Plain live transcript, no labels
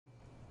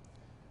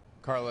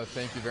Carla,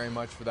 thank you very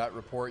much for that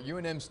report.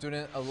 UNM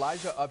student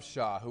Eli'Sha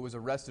Upshaw, who was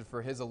arrested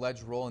for his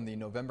alleged role in the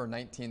November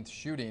 19th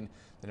shooting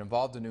that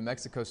involved a New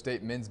Mexico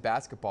State men's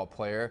basketball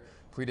player,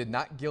 pleaded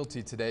not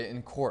guilty today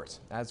in court.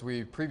 As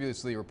we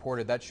previously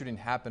reported, that shooting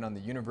happened on the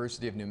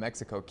University of New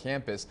Mexico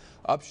campus.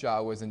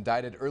 Upshaw was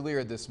indicted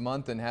earlier this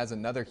month and has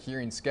another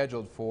hearing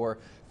scheduled for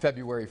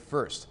February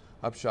 1st.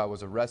 Upshaw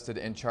was arrested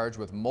and charged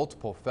with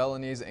multiple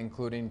felonies,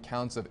 including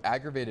counts of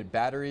aggravated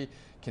battery,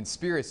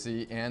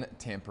 conspiracy, and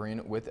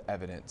tampering with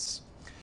evidence.